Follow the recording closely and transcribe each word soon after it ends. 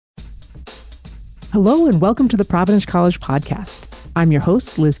Hello and welcome to the Providence College podcast. I'm your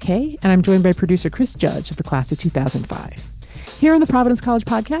host, Liz Kay, and I'm joined by producer Chris Judge of the class of 2005. Here on the Providence College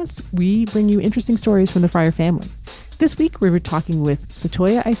podcast, we bring you interesting stories from the Fryer family. This week, we were talking with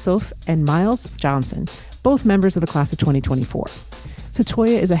Satoya Issouf and Miles Johnson, both members of the class of 2024.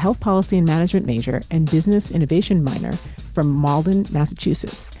 Satoya is a health policy and management major and business innovation minor from Malden,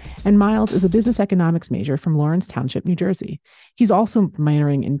 Massachusetts. And Miles is a business economics major from Lawrence Township, New Jersey. He's also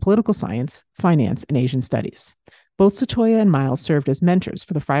minoring in political science, finance, and Asian studies. Both Satoya and Miles served as mentors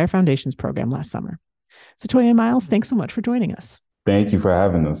for the Fryer Foundation's program last summer. Satoya and Miles, thanks so much for joining us. Thank you for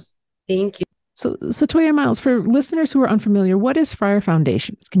having us. Thank you. So, Satoya and Miles, for listeners who are unfamiliar, what is Fryer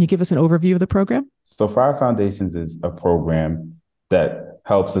Foundations? Can you give us an overview of the program? So Fryer Foundations is a program that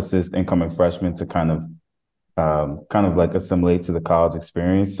helps assist incoming freshmen to kind of like assimilate to the college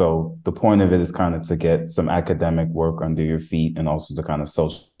experience. So the point of it is kind of to get some academic work under your feet and also to kind of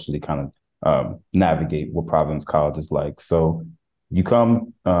socially navigate what Providence College is like. So you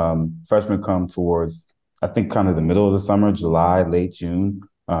come, freshmen come towards, I think, kind of the middle of the summer, July, late June.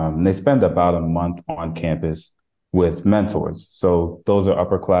 And they spend about a month on campus with mentors. So those are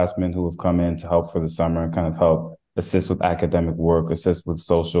upperclassmen who have come in to help for the summer and kind of help assist with academic work, assist with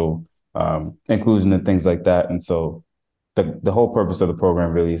social inclusion and things like that. And so the whole purpose of the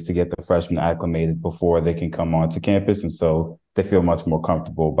program really is to get the freshmen acclimated before they can come onto campus. And so they feel much more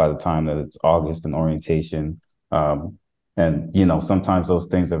comfortable by the time that it's August and orientation. And, you know, sometimes those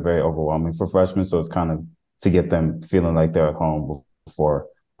things are very overwhelming for freshmen. So it's kind of to get them feeling like they're at home before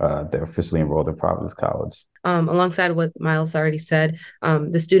they're officially enrolled at Providence College. Alongside what Miles already said,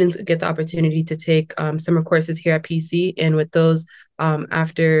 the students get the opportunity to take summer courses here at PC. And with those,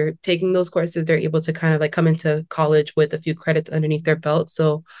 after taking those courses, they're able to kind of like come into college with a few credits underneath their belt.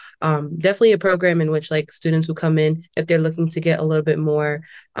 So definitely a program in which like students who come in, if they're looking to get a little bit more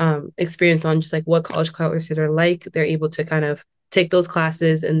experience on just like what college courses are like, they're able to kind of take those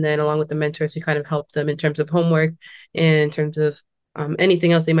classes. And then along with the mentors, we kind of help them in terms of homework and in terms of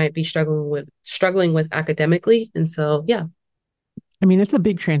anything else they might be struggling with academically. And so, yeah. I mean, it's a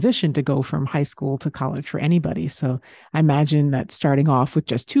big transition to go from high school to college for anybody. So I imagine that starting off with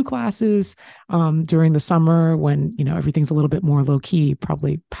just two classes during the summer when, you know, everything's a little bit more low key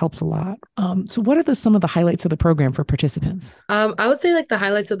probably helps a lot. So what are some of the highlights of the program for participants? I would say like the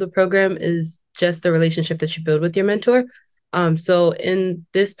highlights of the program is just the relationship that you build with your mentor. So in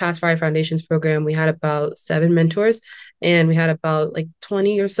this past Fryer Foundations program, we had about 7 mentors and we had about like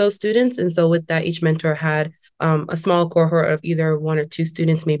 20 or so students. And so with that, each mentor had a small cohort of either 1 or 2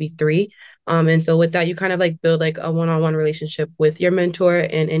 students, maybe 3. And so with that, you kind of like build like a one-on-one relationship with your mentor,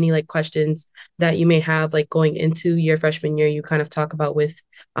 and any like questions that you may have like going into your freshman year, you kind of talk about with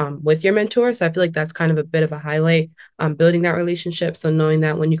your mentor. So I feel like that's kind of a bit of a highlight, building that relationship. So knowing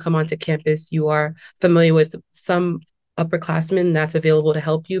that when you come onto campus, you are familiar with some upperclassmen that's available to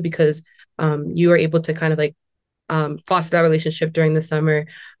help you, because you are able to kind of like foster that relationship during the summer,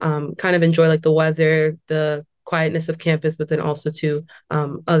 kind of enjoy like the weather, the quietness of campus, but then also to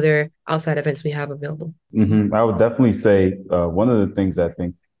other outside events we have available. Mm-hmm. I would definitely say one of the things I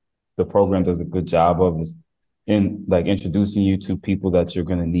think the program does a good job of is in like introducing you to people that you're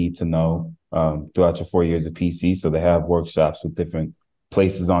going to need to know throughout your 4 years of PC. So they have workshops with different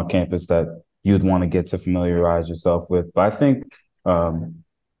places on campus that you'd want to get to familiarize yourself with. But I think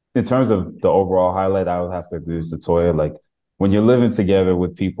in terms of the overall highlight, I would have to agree with Satoya. Like when you're living together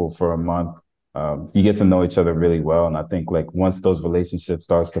with people for a month, you get to know each other really well. And I think like once those relationships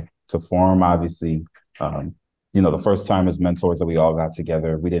starts to form, obviously, you know, the first time as mentors that we all got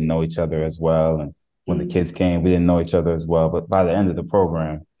together, we didn't know each other as well. And when the kids came, we didn't know each other as well. But by the end of the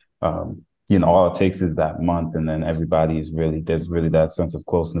program, you know, all it takes is that month, and then there's really that sense of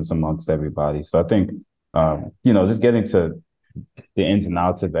closeness amongst everybody. So I think, you know, just getting to the ins and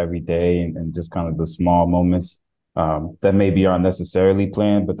outs of every day and just kind of the small moments that maybe aren't necessarily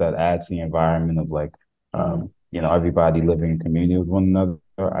planned, but that add to the environment of like, you know, everybody living in community with one another.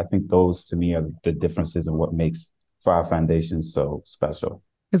 I think those to me are the differences in what makes Fryer Foundation so special.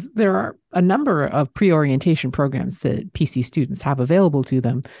 Because there are a number of pre-orientation programs that PC students have available to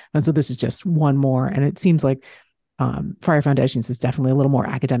them. And so this is just one more. And it seems like Fryer Foundations is definitely a little more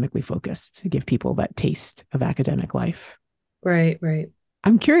academically focused to give people that taste of academic life. Right, right.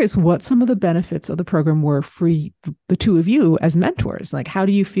 I'm curious what some of the benefits of the program were for the two of you as mentors. Like, how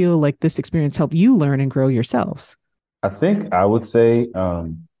do you feel like this experience helped you learn and grow yourselves? I think I would say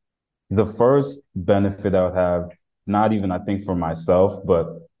the first benefit I would have, not even I think for myself, but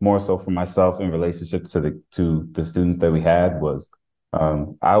more so for myself in relationship to the students that we had, was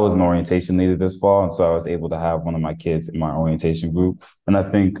I was an orientation leader this fall. And so I was able to have one of my kids in my orientation group. And I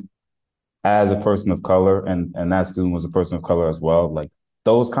think as a person of color, and that student was a person of color as well, like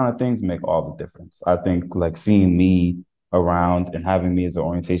those kind of things make all the difference. I think like seeing me around and having me as an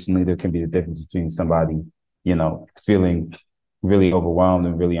orientation leader can be the difference between somebody, feeling really overwhelmed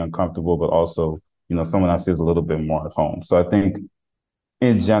and really uncomfortable, but also, someone that feels a little bit more at home. So I think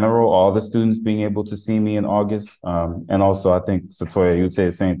in general, all the students being able to see me in August. And also I think, Satoya, you would say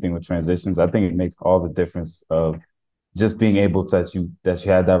the same thing with transitions. I think it makes all the difference of just being able that you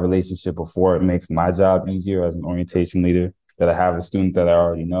had that relationship before. It makes my job easier as an orientation leader, that I have a student that I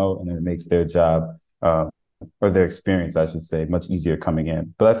already know, and it makes their job, or their experience, I should say, much easier coming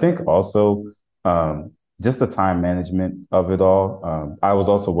in. But I think also, um, just the time management of it all. I was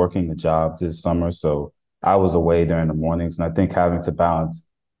also working a job this summer, so I was away during the mornings, and I think having to balance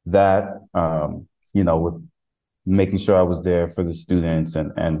that, with making sure I was there for the students,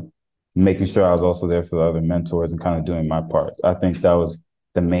 and making sure I was also there for the other mentors and kind of doing my part. I think that was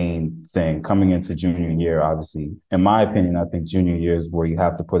the main thing coming into junior year. Obviously, in my opinion, I think junior year is where you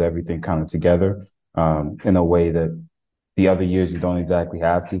have to put everything kind of together, in a way that the other years you don't exactly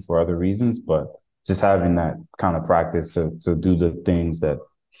have to for other reasons, but just having that kind of practice to do the things that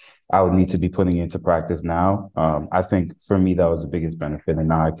I would need to be putting into practice now. I think for me that was the biggest benefit, and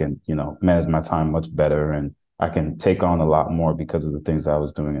now I can, manage my time much better, and I can take on a lot more because of the things I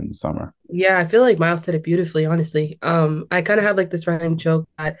was doing in the summer. Yeah, I feel like Miles said it beautifully, honestly. I kind of have like this running joke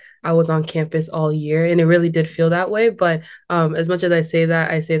that I was on campus all year, and it really did feel that way. But as much as I say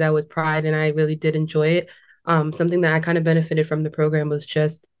that with pride, and I really did enjoy it. Something that I kind of benefited from the program was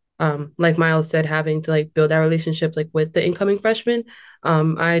just like Miles said, having to like build that relationship like with the incoming freshmen.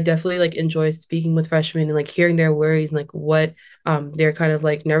 I definitely like enjoy speaking with freshmen and like hearing their worries and like what they're kind of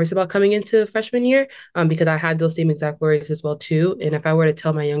like nervous about coming into freshman year, because I had those same exact worries as well too. And if I were to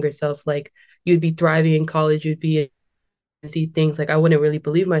tell my younger self like you'd be thriving in college, you'd be see things like I wouldn't really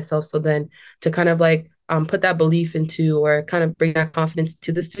believe myself. So then to kind of like put that belief into or kind of bring that confidence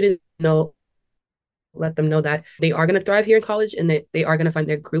to the student, let them know that they are going to thrive here in college and that they are going to find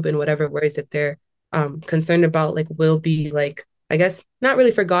their group in whatever worries that they're concerned about, like will be like, I guess, not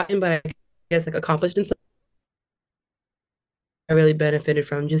really forgotten, but I guess like accomplished in some. I really benefited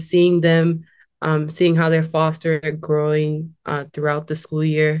from just seeing them, seeing how they're fostering, they're growing throughout the school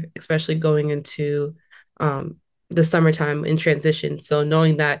year, especially going into um, the summertime in transition. So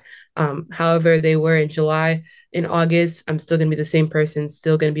knowing that, however they were in July, in August, I'm still going to be the same person,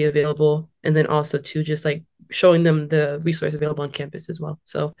 still going to be available, and then also to just like showing them the resources available on campus as well.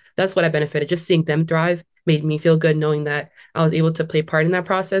 So that's what I benefited. Just seeing them thrive made me feel good, knowing that I was able to play part in that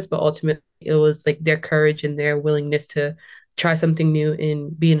process, but ultimately it was like their courage and their willingness to try something new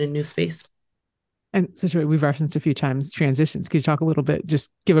and be in a new space. And so Joy, we've referenced a few times transitions. Could you talk a little bit,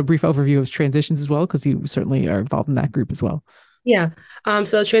 just give a brief overview of transitions as well? Because you certainly are involved in that group as well. Yeah.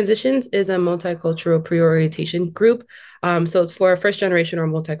 So Transitions is a multicultural pre-orientation group. So it's for first generation or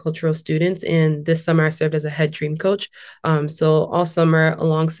multicultural students. And this summer I served as a head dream coach. So all summer,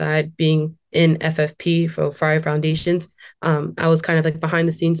 alongside being in FFP for Friar Foundations, I was kind of like behind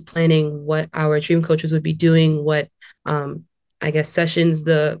the scenes planning what our dream coaches would be doing, what I guess sessions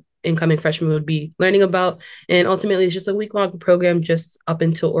the incoming freshmen would be learning about. And ultimately it's just a week-long program just up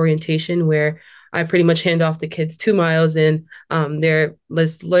until orientation where I pretty much hand off the kids 2 miles and they're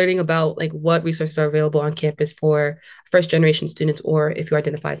learning about like what resources are available on campus for first generation students or if you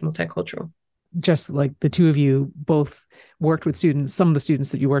identify as multicultural. Just like the two of you both worked with students, some of the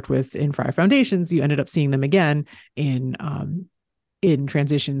students that you worked with in Friar Foundations, you ended up seeing them again in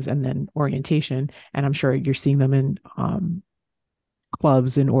transitions and then orientation. And I'm sure you're seeing them in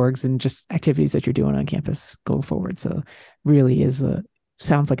clubs and orgs and just activities that you're doing on campus go forward. So really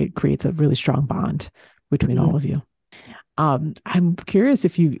sounds like it creates a really strong bond between all of you. I'm curious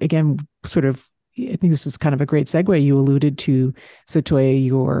if you, again, sort of, I think this was kind of a great segue. You alluded to, Satoya,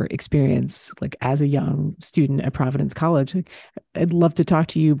 your experience like as a young student at Providence College. I'd love to talk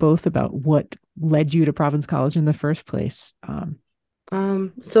to you both about what led you to Providence College in the first place.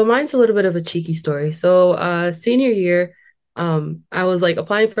 So mine's a little bit of a cheeky story. So senior year, I was like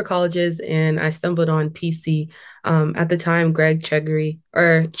applying for colleges and I stumbled on PC. At the time, Greg Cherry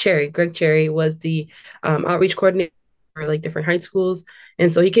was the outreach coordinator for like different high schools.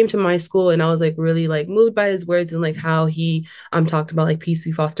 And so he came to my school and I was like really like moved by his words and like how he talked about like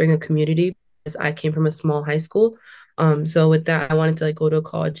PC fostering a community because I came from a small high school. So with that, I wanted to like go to a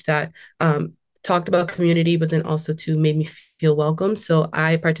college that talked about community, but then also to made me feel welcome. So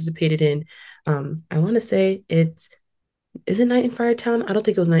I participated in I want to say it's is it Night in Firetown? I don't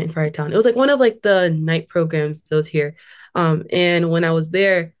think it was Night in Firetown. It was like one of like the night programs that was here. And when I was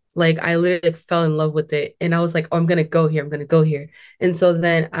there, like I literally like, fell in love with it. And I was like, oh, I'm gonna go here. I'm gonna go here. And so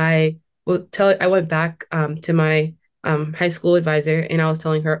then I I went back to my high school advisor and I was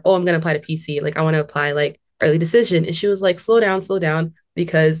telling her, oh, I'm gonna apply to PC. Like I want to apply like early decision. And she was like, slow down,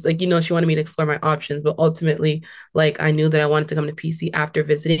 because like, she wanted me to explore my options. But ultimately, like I knew that I wanted to come to PC after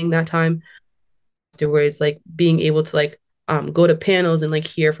visiting that time. Afterwards, like being able to like go to panels and like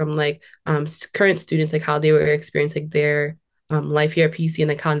hear from like current students like how they were experiencing their life here at PC and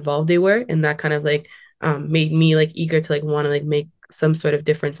like how involved they were. And that kind of like made me like eager to like want to like make some sort of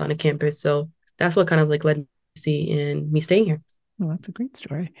difference on a campus. So that's what kind of like led me to see in me staying here. Well, that's a great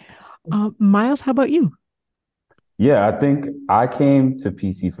story. Miles, how about you? Yeah, I think I came to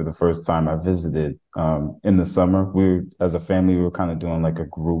PC for the first time. I visited in the summer. As a family, we were kind of doing like a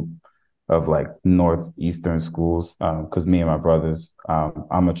group of like northeastern schools because me and my brothers,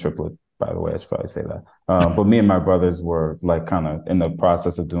 I'm a triplet, by the way, I should probably say that. But me and my brothers were like kind of in the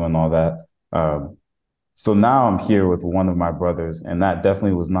process of doing all that. So now I'm here with one of my brothers, and that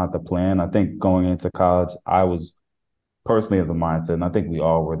definitely was not the plan. I think going into college, I was personally of the mindset, and I think we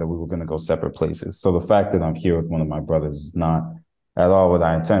all were, that we were going to go separate places. So the fact that I'm here with one of my brothers is not at all what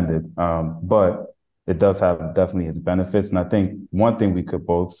I intended. But it does have definitely its benefits. And I think one thing we could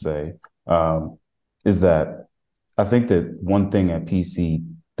both say is that I think that one thing at PC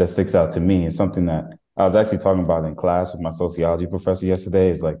that sticks out to me is something that I was actually talking about in class with my sociology professor yesterday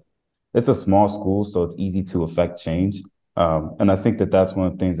is like, it's a small school, so it's easy to affect change. And I think that that's one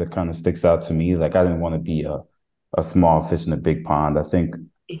of the things that kind of sticks out to me. Like I didn't want to be a small fish in a big pond. I think for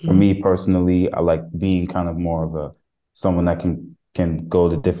Mm-hmm. me personally, I like being kind of more of a someone that can go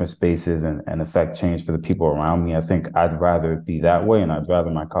to different spaces and affect change for the people around me. I think I'd rather be that way, and I'd rather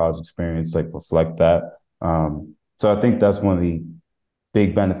my college experience like reflect that. So I think that's one of the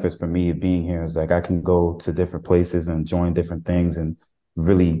big benefits for me of being here is like I can go to different places and join different things and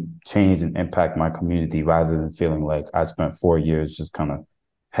really change and impact my community rather than feeling like I spent 4 years just kind of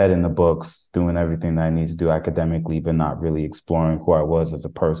head in the books, doing everything that I need to do academically, but not really exploring who I was as a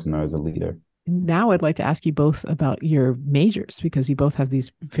person or as a leader. Now I'd like to ask you both about your majors because you both have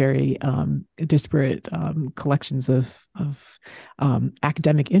these very disparate collections of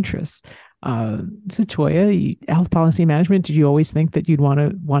academic interests. So Toya, health policy management. Did you always think that you'd want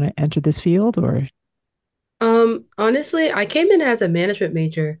to enter this field, or? Honestly, I came in as a management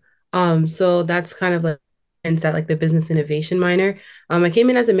major. So that's kind of like inside like the business innovation minor. I came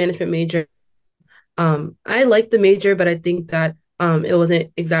in as a management major. I liked the major, but I think that it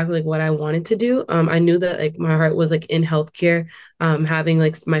wasn't exactly like what I wanted to do. I knew that like my heart was like in healthcare. Having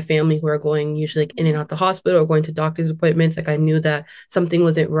like my family who are going usually like in and out the hospital or going to doctor's appointments, like I knew that something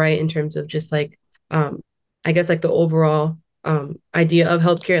wasn't right in terms of just like I guess like the overall idea of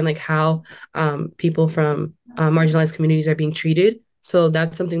healthcare and like how people from marginalized communities are being treated. So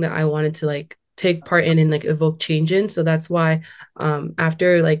that's something that I wanted to like take part in and like evoke change in. So that's why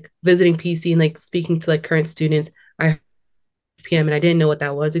after like visiting PC and like speaking to like current students, I PM and I didn't know what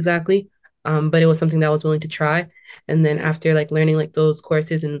that was exactly. But it was something that I was willing to try. And then after like learning like those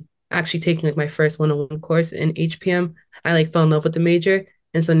courses and actually taking like my first one-on-one course in HPM, I like fell in love with the major.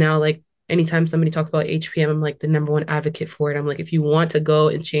 And so now like anytime somebody talks about HPM, I'm like the number one advocate for it. I'm like, if you want to go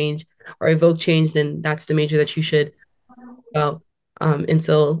and change or evoke change, then that's the major that you should go. And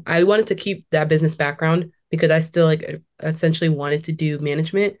so I wanted to keep that business background because I still like essentially wanted to do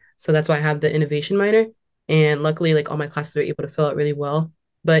management. So that's why I have the innovation minor. And luckily, like all my classes were able to fill out really well.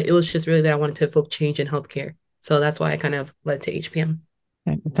 But it was just really that I wanted to evoke change in healthcare. So that's why I kind of led to HPM.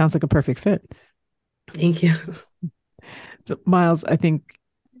 It sounds like a perfect fit. Thank you. So Miles, I think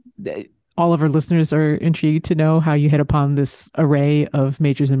all of our listeners are intrigued to know how you hit upon this array of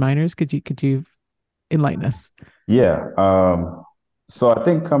majors and minors. Could you enlighten us? Yeah. So I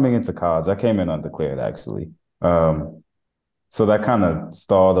think coming into college, I came in undeclared actually. So that kind of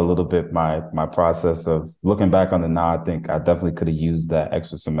stalled a little bit my process of looking back on it now. I think I definitely could have used that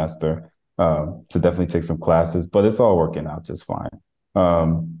extra semester to definitely take some classes, but it's all working out just fine.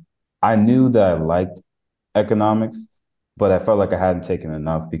 I knew that I liked economics, but I felt like I hadn't taken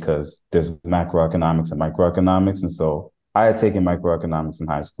enough because there's macroeconomics and microeconomics. And so I had taken microeconomics in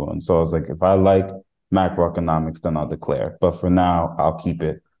high school. And so I was like, if I like macroeconomics, then I'll declare. But for now, I'll keep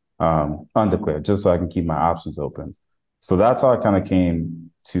it undeclared just so I can keep my options open. So that's how I kind of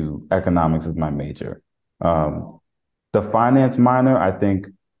came to economics as my major. The finance minor, I think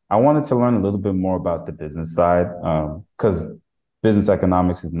I wanted to learn a little bit more about the business side because business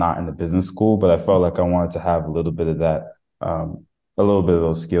economics is not in the business school, but I felt like I wanted to have a little bit of that, a little bit of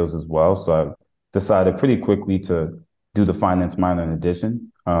those skills as well. So I decided pretty quickly to do the finance minor in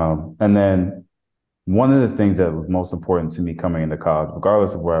addition. And then one of the things that was most important to me coming into college,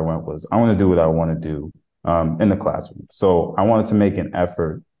 regardless of where I went, was I want to do what I want to do in the classroom. So I wanted to make an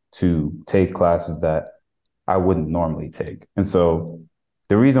effort to take classes that I wouldn't normally take. And so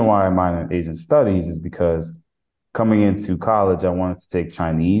the reason why I minor in Asian studies is because coming into college, I wanted to take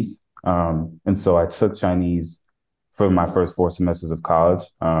Chinese. And so I took Chinese for my first 4 semesters of college.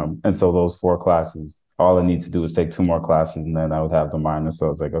 And so those 4 classes, all I need to do is take 2 more classes and then I would have the minor. So I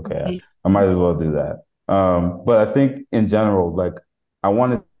was like, okay, I might as well do that. But I think in general, like I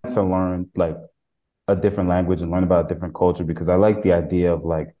wanted to learn like a different language and learn about a different culture because I like the idea of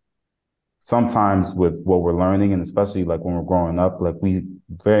like sometimes with what we're learning and especially like when we're growing up, like we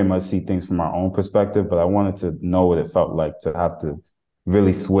very much see things from our own perspective, but I wanted to know what it felt like to have to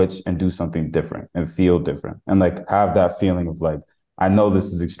really switch and do something different and feel different and like have that feeling of like, I know this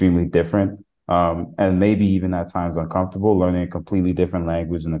is extremely different. And maybe even at times uncomfortable learning a completely different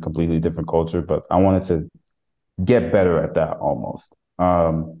language and a completely different culture, but I wanted to get better at that almost.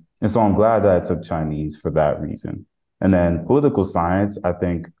 And so I'm glad that I took Chinese for that reason. And then political science, I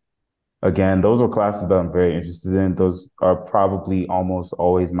think, again, those are classes that I'm very interested in. Those are probably almost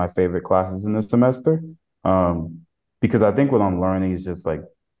always my favorite classes in the semester. Because I think what I'm learning is just like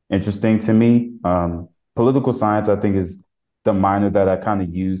interesting to me. Political science, I think, is the minor that I kind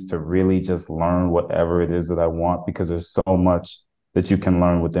of use to really just learn whatever it is that I want because there's so much that you can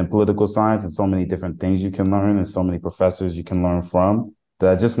learn within political science and so many different things you can learn and so many professors you can learn from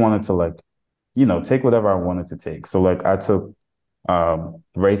that I just wanted to like, take whatever I wanted to take. So like I took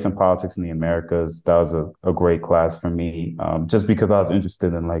race and politics in the Americas. That was a great class for me, just because I was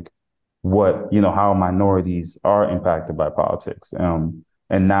interested in like how minorities are impacted by politics.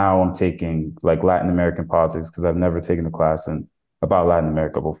 And now I'm taking like Latin American politics because I've never taken a class about Latin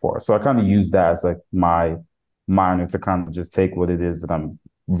America before. So I kind of use that as like my minor to kind of just take what it is that I'm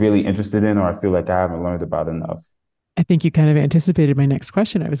really interested in, or I feel like I haven't learned about enough. I think you kind of anticipated my next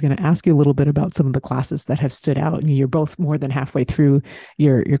question. I was going to ask you a little bit about some of the classes that have stood out. You're both more than halfway through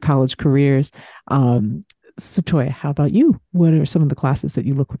your college careers. Satoya, how about you? What are some of the classes that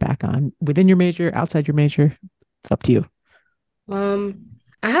you look back on within your major, outside your major? It's up to you.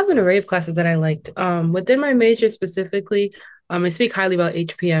 I have an array of classes that I liked. Within my major specifically, I speak highly about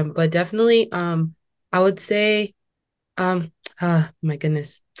HPM, but definitely, I would say, my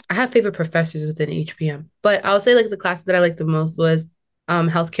goodness, I have favorite professors within HPM, but I would say like the class that I liked the most was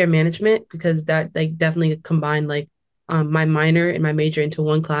healthcare management because that like definitely combined like my minor and my major into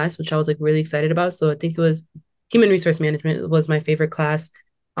one class, which I was like really excited about. So I think it was human resource management was my favorite class.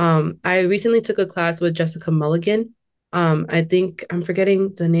 I recently took a class with Jessica Mulligan. I think I'm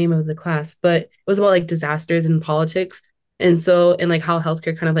forgetting the name of the class, but it was about like disasters in politics. And like how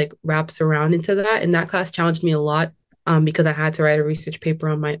healthcare kind of like wraps around into that. And that class challenged me a lot because I had to write a research paper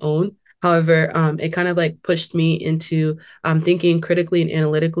on my own. However, it kind of like pushed me into thinking critically and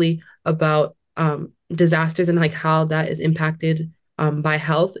analytically about disasters and like how that is impacted by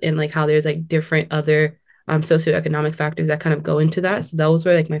health and like how there's like different other socioeconomic factors that kind of go into that. So those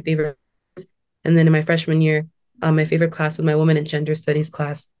were like my favorite. And then in my freshman year, my favorite class was my women and gender studies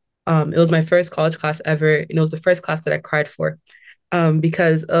class. It was my first college class ever, and it was the first class that I cried for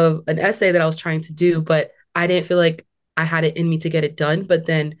because of an essay that I was trying to do, but I didn't feel like I had it in me to get it done. But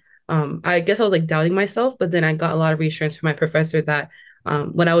then I guess I was like doubting myself, but then I got a lot of reassurance from my professor that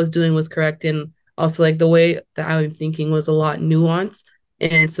what I was doing was correct. And also like the way that I was thinking was a lot nuanced.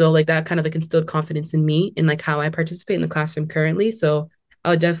 And so like that kind of like instilled confidence in me and like how I participate in the classroom currently. So I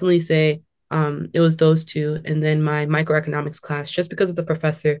would definitely say it was those two. And then my microeconomics class, just because of the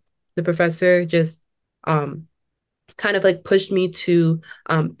professor. The professor just kind of like pushed me to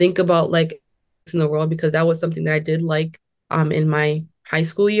think about like in the world because that was something that I did like in my high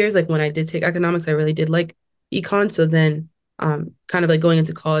school years. Like when I did take economics, I really did like econ. So then kind of like going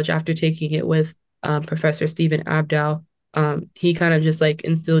into college after taking it with Professor Stephen Abdow, he kind of just like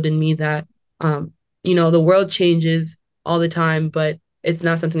instilled in me that the world changes all the time, but it's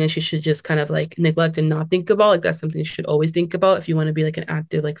not something that you should just kind of like neglect and not think about. Like that's something you should always think about if you want to be like an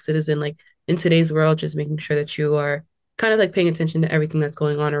active like citizen, like in today's world, just making sure that you are kind of like paying attention to everything that's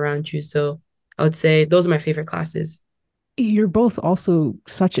going on around you. So I would say those are my favorite classes. You're both also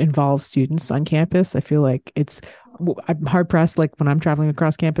such involved students on campus. I feel like I'm hard pressed, like when I'm traveling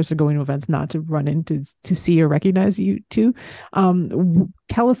across campus or going to events, not to run into to see or recognize you too.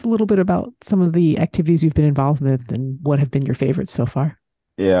 Tell us a little bit about some of the activities you've been involved with and what have been your favorites so far.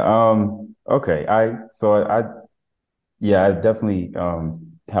 Yeah. Okay. Yeah, I definitely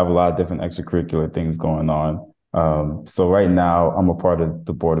have a lot of different extracurricular things going on. So right now I'm a part of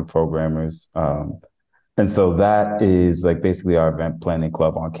the board of programmers. And so that is like basically our event planning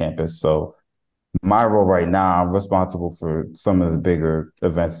club on campus. So my role right now, I'm responsible for some of the bigger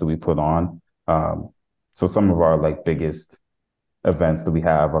events that we put on. So some of our like biggest events that we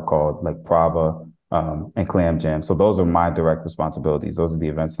have are called like Prava and Clam Jam. So those are my direct responsibilities. Those are the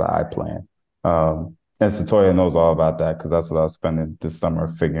events that I plan. And Satoya knows all about that because that's what I was spending this summer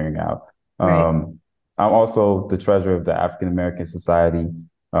figuring out. Right. I'm also the treasurer of the African American Society.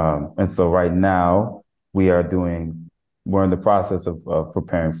 And so right now we're in the process of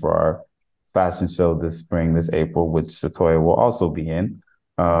preparing for our fashion show this spring, this April, which Satoya will also be in.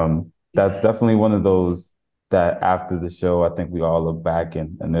 That's definitely one of those that after the show, I think we all look back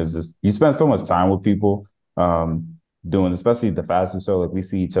and there's this, you spend so much time with people doing, especially the fashion show. Like we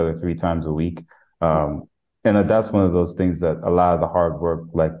see each other 3 times a week. And that's one of those things that a lot of the hard work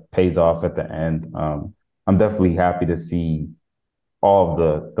like pays off at the end. I'm definitely happy to see all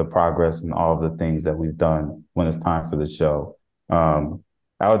of the progress and all of the things that we've done when it's time for the show.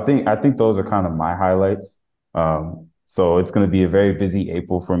 I think those are kind of my highlights. So it's going to be a very busy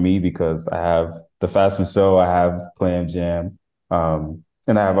April for me because I have the fashion show, I have Clam Jam, and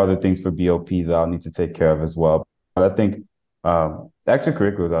I have other things for BOP that I'll need to take care of as well. But I think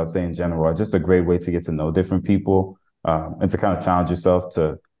extracurriculars, I would say in general, are just a great way to get to know different people and to kind of challenge yourself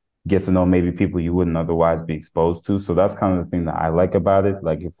to get to know maybe people you wouldn't otherwise be exposed to. So that's kind of the thing that I like about it.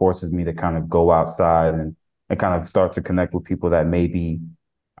 Like it forces me to kind of go outside and kind of start to connect with people that maybe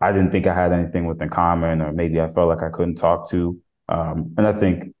I didn't think I had anything with in common, or maybe I felt like I couldn't talk to. And I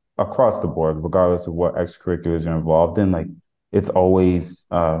think across the board, regardless of what extracurriculars you're involved in, like it's always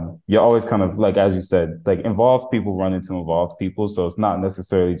you're always kind of like as you said, like involved people run into involved people. So it's not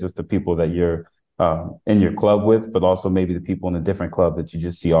necessarily just the people that you're in your club with, but also maybe the people in a different club that you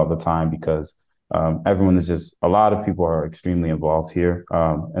just see all the time because everyone is just a lot of people are extremely involved here,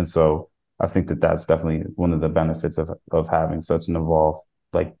 and so I think that that's definitely one of the benefits of having such an involved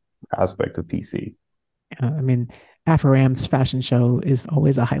like aspect of PC. I mean, AfroAm's fashion show is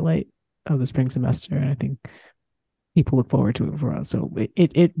always a highlight of the spring semester, and I think people look forward to it for us. So but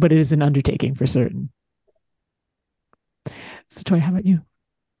it is an undertaking for certain. So, Toy, how about you?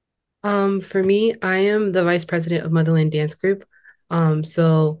 For me, I am the vice president of Motherland Dance Group.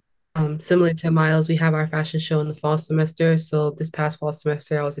 Similar to Miles, we have our fashion show in the fall semester. So this past fall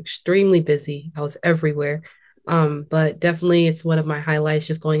semester, I was extremely busy. I was everywhere. But definitely it's one of my highlights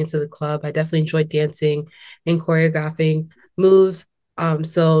just going into the club. I definitely enjoyed dancing and choreographing moves.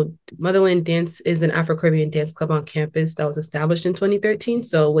 So Motherland Dance is an Afro-Caribbean dance club on campus that was established in 2013.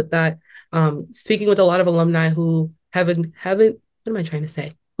 So with that, speaking with a lot of alumni who haven't, what am I trying to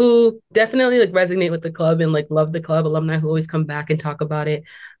say? Who definitely like resonate with the club and like love the club, alumni who always come back and talk about it.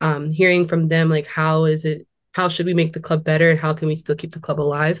 Hearing from them like how should we make the club better and how can we still keep the club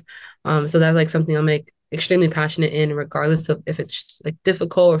alive? So that's like something I'm like extremely passionate in, regardless of if it's like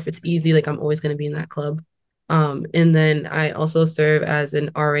difficult or if it's easy, like I'm always going to be in that club. And then I also serve as an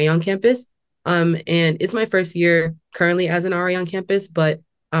RA on campus. And it's my first year currently as an RA on campus, but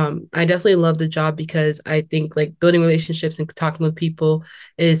I definitely love the job because I think like building relationships and talking with people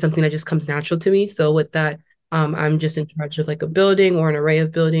is something that just comes natural to me. So with that, I'm just in charge of like a building or an array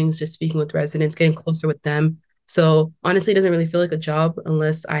of buildings, just speaking with residents, getting closer with them. So honestly, it doesn't really feel like a job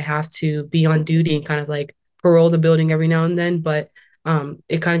unless I have to be on duty and kind of like parole the building every now and then. But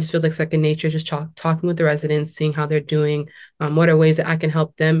it kind of just feels like second nature, just talking with the residents, seeing how they're doing, what are ways that I can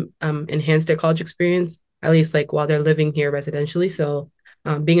help them enhance their college experience, at least like while they're living here residentially. So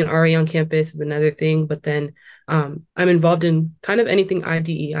being an RA on campus is another thing, but then I'm involved in kind of anything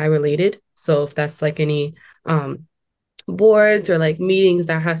IDEI related. So if that's like any boards or like meetings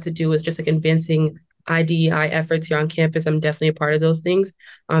that has to do with just like advancing IDEI efforts here on campus, I'm definitely a part of those things.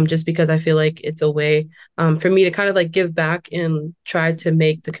 Just because I feel like it's a way for me to kind of like give back and try to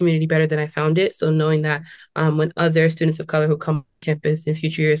make the community better than I found it. So knowing that when other students of color who come on campus in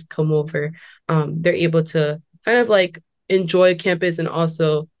future years come over, they're able to kind of like enjoy campus and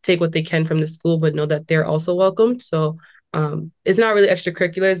also take what they can from the school, but know that they're also welcomed. So it's not really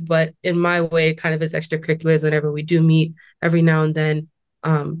extracurriculars, but in my way, it kind of is extracurriculars whenever we do meet every now and then.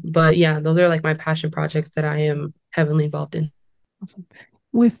 But yeah, those are like my passion projects that I am heavily involved in. Awesome.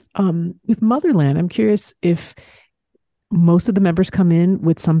 With Motherland, I'm curious if most of the members come in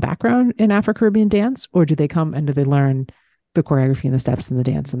with some background in Afro-Caribbean dance, or do they come and do they learn the choreography and the steps and the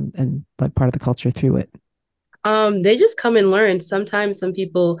dance and like part of the culture through it? They just come and learn. Sometimes some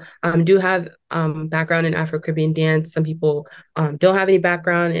people do have background in Afro-Caribbean dance. Some people don't have any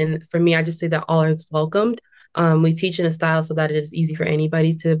background. And for me, I just say that all is welcomed. We teach in a style so that it is easy for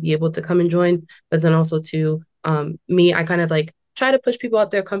anybody to be able to come and join. But then also to me, I kind of like try to push people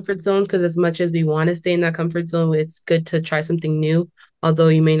out their comfort zones because as much as we want to stay in that comfort zone, it's good to try something new, although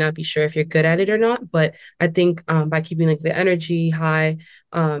you may not be sure if you're good at it or not. But I think by keeping like the energy high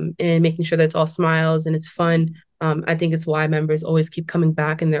and making sure that it's all smiles and it's fun, I think it's why members always keep coming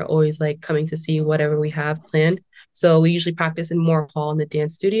back and they're always like coming to see whatever we have planned. So we usually practice in Moore Hall in the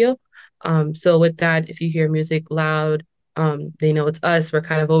dance studio. So with that, if you hear music loud, they know it's us. We're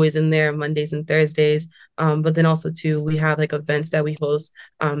kind of always in there Mondays and Thursdays. But then also too, we have like events that we host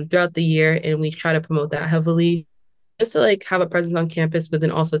throughout the year, and we try to promote that heavily just to like have a presence on campus, but then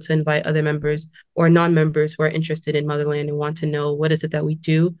also to invite other members or non-members who are interested in Motherland and want to know what is it that we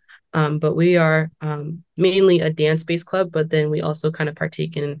do. But we are mainly a dance-based club, but then we also kind of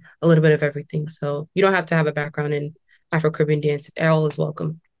partake in a little bit of everything. So you don't have to have a background in Afro-Caribbean dance. All is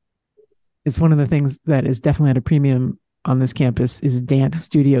welcome. It's one of the things that is definitely at a premium on this campus is dance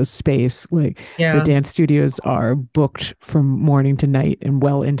studio space. Like the Yeah. dance studios are booked from morning to night and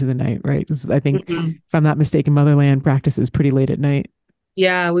well into the night, right? I think, Mhm. if I'm not mistaken, Motherland practices pretty late at night.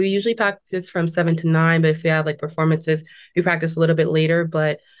 Yeah, we usually practice from 7 to 9, but if we have like performances, we practice a little bit later.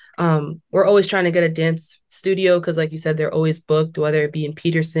 But we're always trying to get a dance studio because, like you said, they're always booked, whether it be in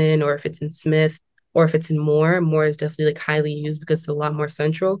Peterson or if it's in Smith or if it's in Moore. Moore is definitely like highly used because it's a lot more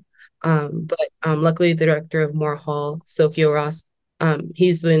central. But luckily, the director of Moore Hall, Sokio Ross,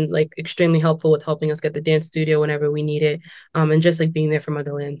 he's been like extremely helpful with helping us get the dance studio whenever we need it, and just like being there for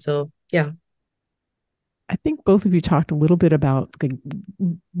Motherland. So yeah. I think both of you talked a little bit about like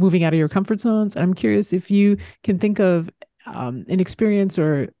moving out of your comfort zones. I'm curious if you can think of an experience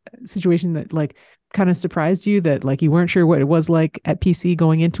or situation that like kind of surprised you, that like you weren't sure what it was like at PC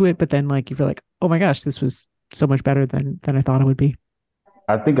going into it, but then like you feel like, oh my gosh, this was so much better than I thought it would be.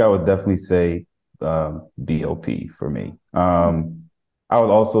 I think I would definitely say BOP for me. I would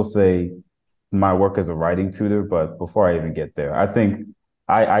also say my work as a writing tutor, but before I even get there, I think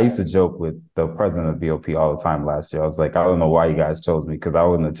I used to joke with the president of BOP all the time last year. I was like, I don't know why you guys chose me because I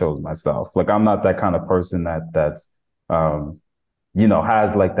wouldn't have chose myself. Like I'm not that kind of person that's um,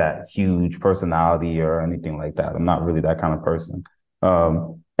 has like that huge personality or anything like that. I'm not really that kind of person.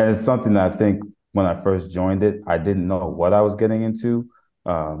 And it's something that I think when I first joined it, I didn't know what I was getting into.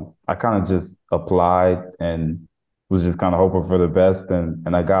 I kind of just applied and was just kind of hoping for the best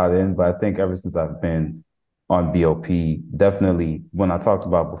and I got in. But I think ever since I've been on BOP, definitely when I talked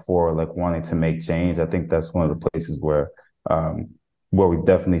about before, like wanting to make change, I think that's one of the places um, where we've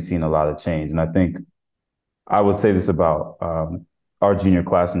definitely seen a lot of change. And I think I would say this about our junior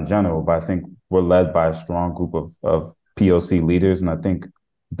class in general, but I think we're led by a strong group of POC leaders. And I think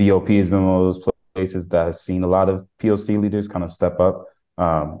BOP has been one of those places that has seen a lot of POC leaders kind of step up.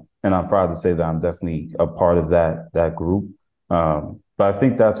 And I'm proud to say that I'm definitely a part of that group. But I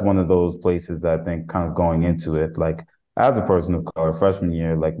think that's one of those places that I think kind of going into it, like as a person of color, freshman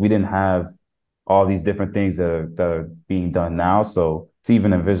year, like we didn't have all these different things that are being done now. So to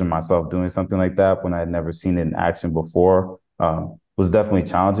even envision myself doing something like that when I had never seen it in action before was definitely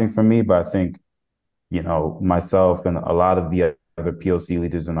challenging for me. But I think, myself and a lot of the other POC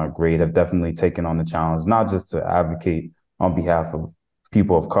leaders in our grade have definitely taken on the challenge, not just to advocate on behalf of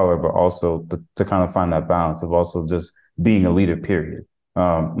people of color, but also to kind of find that balance of also just being a leader, period.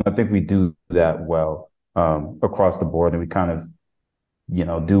 I think we do that well across the board, and we kind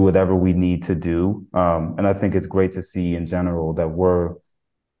of do whatever we need to do. And I think it's great to see in general that we're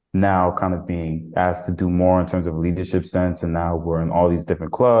now kind of being asked to do more in terms of leadership sense. And now we're in all these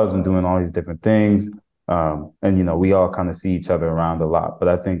different clubs and doing all these different things. And we all kind of see each other around a lot. But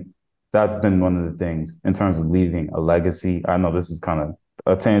I think that's been one of the things in terms of leaving a legacy. I know this is kind of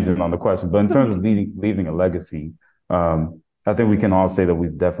a tangent on the question, but in terms of leaving a legacy, I think we can all say that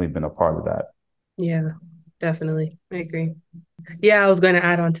we've definitely been a part of that. Yeah, definitely. I agree. Yeah, I was going to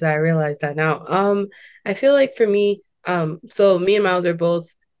add on to that. I realized that now. I feel like for me, so me and Miles are both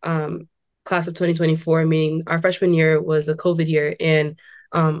class of 2024, meaning our freshman year was a COVID year. And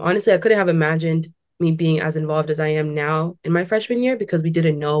honestly, I couldn't have imagined me being as involved as I am now in my freshman year because we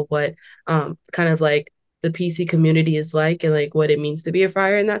didn't know what kind of like the PC community is like and like what it means to be a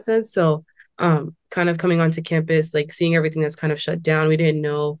friar in that sense. So kind of coming onto campus, like seeing everything that's kind of shut down, we didn't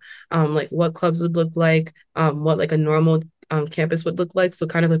know like what clubs would look like, what like a normal campus would look like. So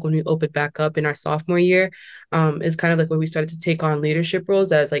kind of like when we opened back up in our sophomore year, is kind of like when we started to take on leadership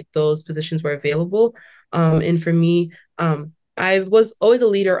roles as like those positions were available. And for me, I was always a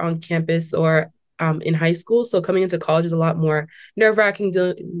leader on campus or in high school. So coming into college is a lot more nerve-wracking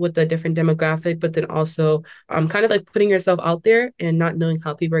dealing with a different demographic, but then also kind of like putting yourself out there and not knowing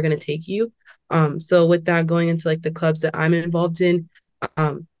how people are going to take you. So with that, going into like the clubs that I'm involved in,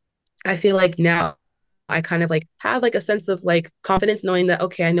 um, I feel like now I kind of like have like a sense of like confidence knowing that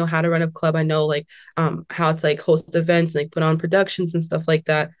okay, I know how to run a club. I know like how to like host events, like put on productions and stuff like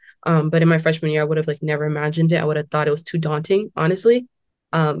that. But in my freshman year, I would have like never imagined it. I would have thought it was too daunting, honestly.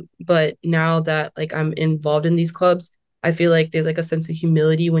 But now that like I'm involved in these clubs, I feel like there's like a sense of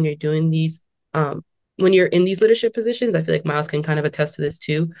humility when you're doing these when you're in these leadership positions. I feel like Miles can kind of attest to this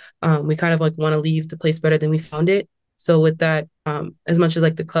too. We kind of like want to leave the place better than we found it. So with that, as much as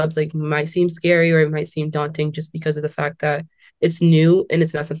like the clubs like might seem scary or it might seem daunting just because of the fact that it's new and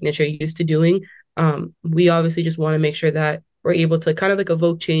it's not something that you're used to doing, we obviously just want to make sure that we're able to kind of like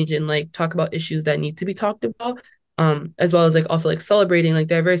evoke change and like talk about issues that need to be talked about, as well as like also like celebrating like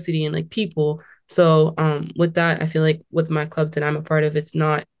diversity and like people. So with that, I feel like with my club that I'm a part of, it's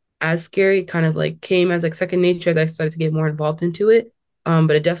not as scary. Kind of like came as like second nature as I started to get more involved into it.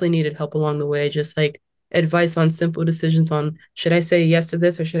 But it definitely needed help along the way, just like advice on simple decisions on should I say yes to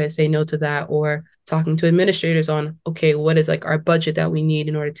this or should I say no to that, or talking to administrators on okay, what is like our budget that we need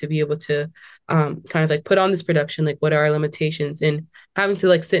in order to be able to kind of like put on this production, like what are our limitations, and having to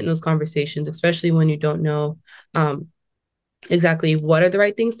like sit in those conversations, especially when you don't know um, exactly what are the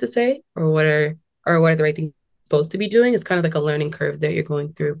right things to say or what are the right things supposed to be doing. It's kind of like a learning curve that you're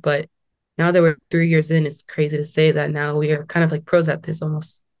going through. But now that we're 3 years in, it's crazy to say that now we are kind of like pros at this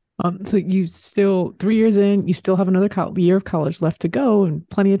almost. So you still 3 years in, you still have another year of college left to go and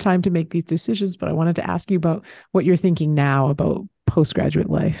plenty of time to make these decisions. But I wanted to ask you about what you're thinking now about postgraduate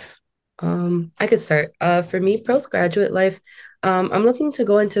life. I could start. For me, postgraduate life, I'm looking to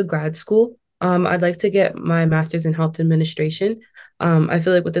go into grad school. I'd like to get my master's in health administration. I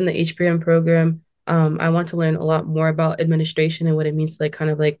feel like within the HPM program, I want to learn a lot more about administration and what it means to like kind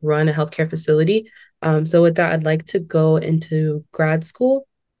of like run a healthcare facility. So with that, I'd like to go into grad school.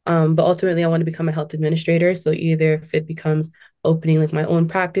 But ultimately, I want to become a health administrator. So either if it becomes opening like my own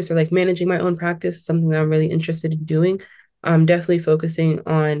practice or like managing my own practice, something that I'm really interested in doing. I'm definitely focusing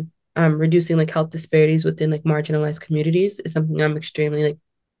on reducing like health disparities within like marginalized communities is something I'm extremely like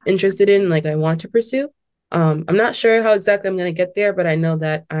interested in, like I want to pursue. I'm not sure how exactly I'm going to get there, but I know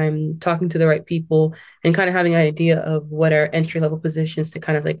that I'm talking to the right people and kind of having an idea of what are entry level positions to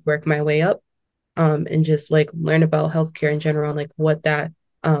kind of like work my way up, and just like learn about healthcare in general and like what that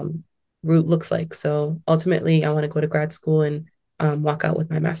um, route looks like. So ultimately, I want to go to grad school and walk out with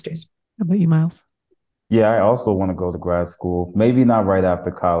my master's. How about you, Miles? Yeah, I also want to go to grad school. Maybe not right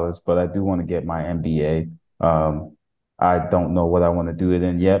after college, but I do want to get my MBA. I don't know what I want to do it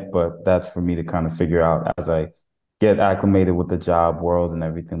in yet, but that's for me to kind of figure out as I get acclimated with the job world and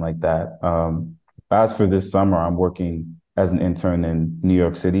everything like that. As for this summer, I'm working as an intern in New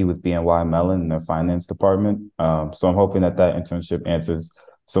York City with BNY Mellon in their finance department. So I'm hoping that that internship answers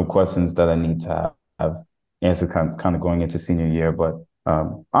some questions that I need to have answered kind of going into senior year. But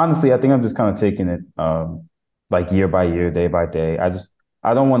honestly, I think I'm just kind of taking it like year by year, day by day.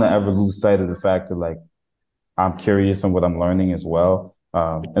 I don't want to ever lose sight of the fact that like I'm curious on what I'm learning as well.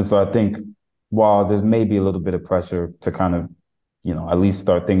 And so I think while there's maybe a little bit of pressure to kind of, at least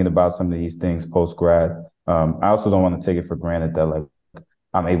start thinking about some of these things post grad, I also don't want to take it for granted that like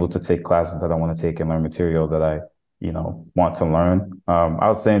I'm able to take classes that I want to take and learn material that I, want to learn. I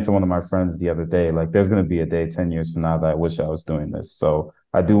was saying to one of my friends the other day, like there's going to be a day 10 years from now that I wish I was doing this. So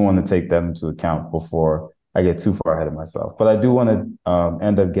I do want to take that into account before I get too far ahead of myself. But I do want to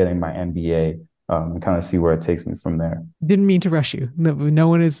end up getting my MBA and kind of see where it takes me from there. Didn't mean to rush you. No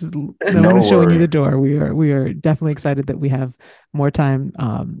one is no No one is showing you the worries. door. We are definitely excited that we have more time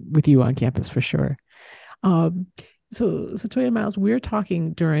with you on campus for sure. Um, so Toya Miles, we're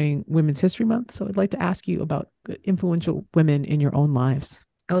talking during Women's History Month. So I'd like to ask you about influential women in your own lives.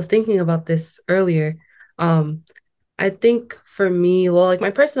 I was thinking about this earlier. Um, I think for me, well, like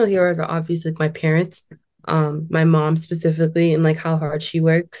my personal heroes are obviously like my parents, my mom specifically, and like how hard she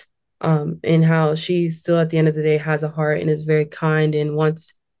works, and how she still at the end of the day has a heart and is very kind and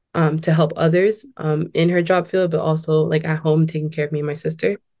wants to help others in her job field, but also like at home taking care of me and my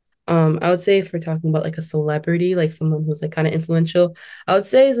sister. I would say if we're talking about like a celebrity, like someone who's like kind of influential, I would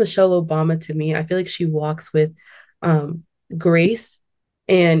say is Michelle Obama to me. I feel like she walks with um grace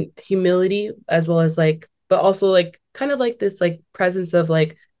and humility as well as like but also like kind of like this like presence of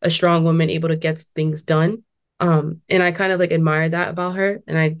like a strong woman able to get things done. And I kind of like admire that about her.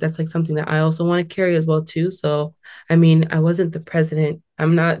 And I that's like something that I also want to carry as well too. So I mean, I wasn't the president.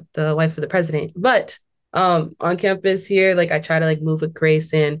 I'm not the wife of the president, but on campus here, like I try to like move with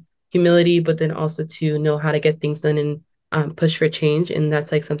grace and humility, but then also to know how to get things done and push for change. And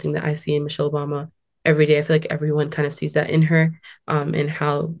that's like something that I see in Michelle Obama every day. I feel like everyone kind of sees that in her, and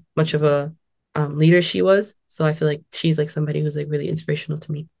how much of a leader she was. So I feel like she's like somebody who's like really inspirational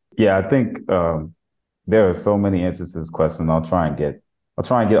to me. Yeah, I think there are so many answers to this question. I'll try and get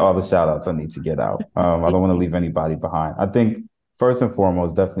all the shout outs I need to get out. I don't want to leave anybody behind. I think first and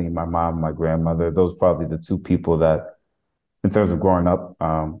foremost, definitely my mom, my grandmother. Those are probably the two people that in terms of growing up,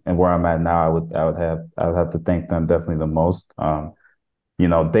 and where I'm at now, I would have to thank them definitely the most.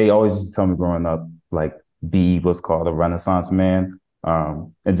 They always used to tell me growing up, like, be what's called a Renaissance man,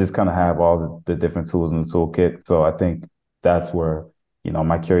 and just kind of have all the different tools in the toolkit. So I think that's where,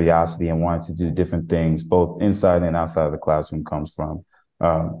 my curiosity and wanting to do different things, both inside and outside of the classroom, comes from.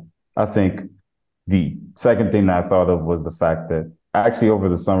 I think the second thing that I thought of was the fact that actually over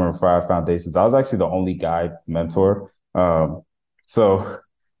the summer of Fire Foundations, I was actually the only guy mentor. That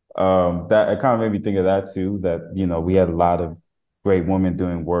it kind of made me think of that too, that, we had a lot of great women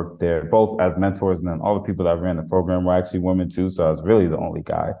doing work there, both as mentors, and then all the people that ran the program were actually women too. So I was really the only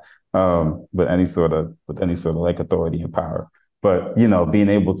guy, with any sort of like authority and power. But, being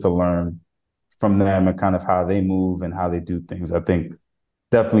able to learn from them and kind of how they move and how they do things, I think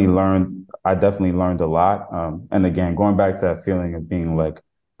I definitely learned a lot. And again, going back to that feeling of being like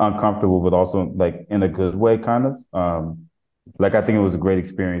uncomfortable, but also like in a good way, kind of, like, I think it was a great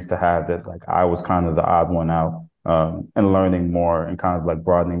experience to have that, like, I was kind of the odd one out, and learning more and kind of like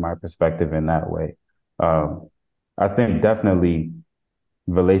broadening my perspective in that way. I think definitely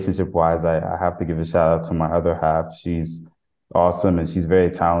relationship wise, I have to give a shout out to my other half. She's awesome and she's very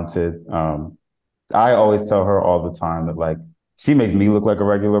talented. I always tell her all the time that, like, she makes me look like a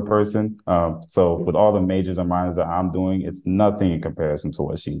regular person. So with all the majors and minors that I'm doing, it's nothing in comparison to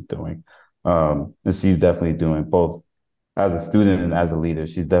what she's doing. And she's definitely doing both as a student and as a leader.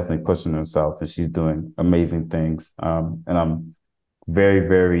 She's definitely pushing herself and she's doing amazing things. And I'm very,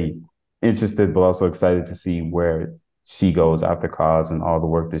 very interested, but also excited to see where she goes after college and all the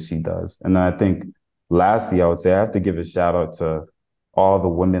work that she does. And then I think lastly, I would say I have to give a shout out to all the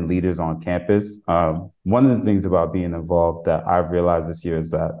women leaders on campus. One of the things about being involved that I've realized this year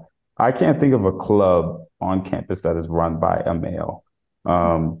is that I can't think of a club on campus that is run by a male.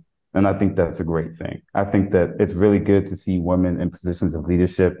 And I think that's a great thing. I think that it's really good to see women in positions of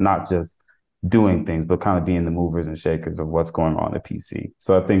leadership, not just doing things, but kind of being the movers and shakers of what's going on at PC.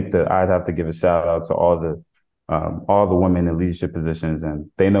 So I think that I'd have to give a shout out to all the women in leadership positions,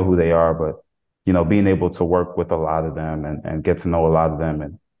 and they know who they are, but being able to work with a lot of them and get to know a lot of them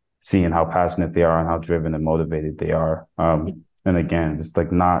and seeing how passionate they are and how driven and motivated they are. And again, just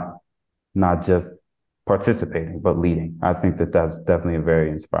like not just participating, but leading. I think that that's definitely a very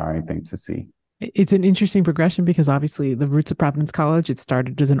inspiring thing to see. It's an interesting progression because obviously the roots of Providence College, it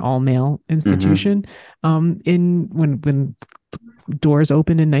started as an all-male institution. When doors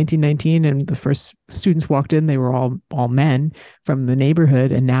opened in 1919 and the first students walked in, they were all men from the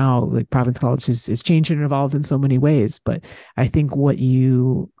neighborhood. And now, like, Providence College is changed and evolved in so many ways. But I think what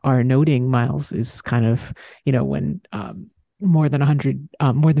you are noting, Miles, is kind of, when more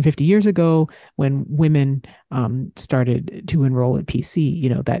than 50 years ago, when women started to enroll at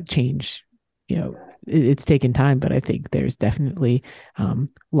PC, that change, it's taken time, but I think there's definitely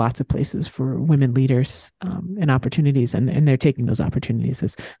lots of places for women leaders and opportunities, and they're taking those opportunities,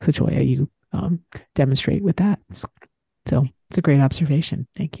 as Latoya, you demonstrate with that. So it's a great observation.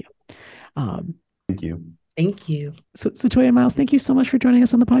 Thank you. Thank you. Thank you. So Toya, Miles, thank you so much for joining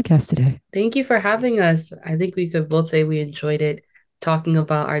us on the podcast today. Thank you for having us. I think we could both say we enjoyed it, talking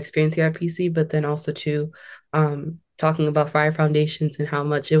about our experience here at PC, but then also to talking about Fire Foundations and how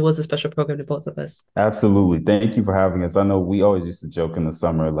much it was a special program to both of us. Absolutely. Thank you for having us. I know we always used to joke in the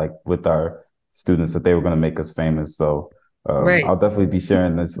summer, like with our students, that they were going to make us famous. So right. I'll definitely be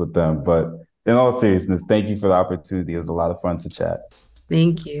sharing this with them. But in all seriousness, thank you for the opportunity. It was a lot of fun to chat.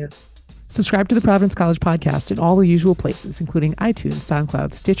 Thank you. Subscribe to the Providence College podcast in all the usual places, including iTunes,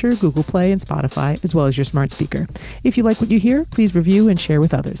 SoundCloud, Stitcher, Google Play, and Spotify, as well as your smart speaker. If you like what you hear, please review and share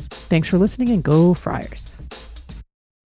with others. Thanks for listening, and go Friars.